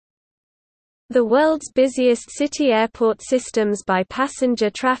The world's busiest city airport systems by passenger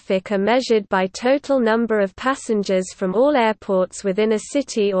traffic are measured by total number of passengers from all airports within a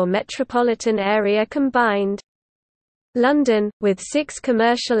city or metropolitan area combined. London, with 6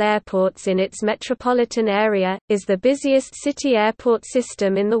 commercial airports in its metropolitan area, is the busiest city airport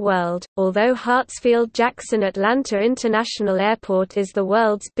system in the world, although Hartsfield-Jackson Atlanta International Airport is the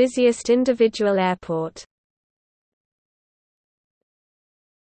world's busiest individual airport.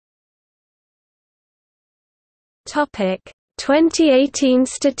 Topic: 2018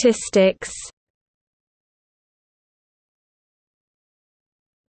 statistics.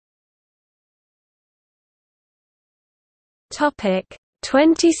 Topic: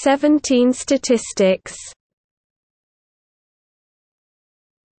 2017 statistics.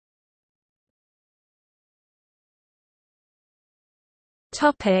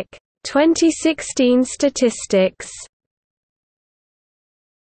 Topic: 2016 statistics.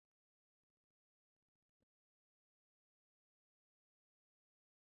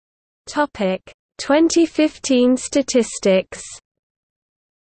 Topic: 2015 statistics.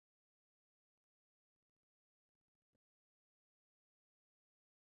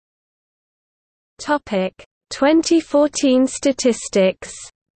 Topic: 2014 statistics.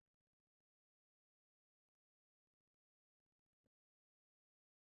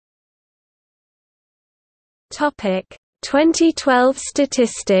 Topic: 2012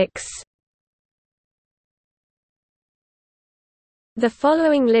 statistics. The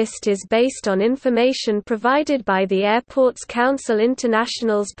following list is based on information provided by the Airports Council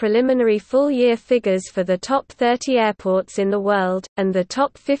International's preliminary full-year figures for the top 30 airports in the world, and the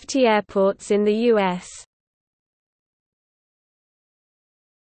top 50 airports in the U.S.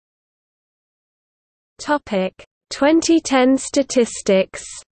 Topic: 2010 statistics.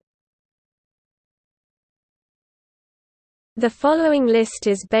 The following list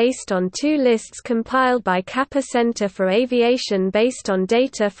is based on 2 lists compiled by Kappa Center for Aviation based on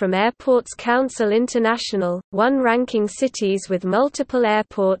data from Airports Council International, one ranking cities with multiple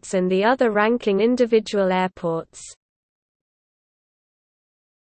airports and the other ranking individual airports.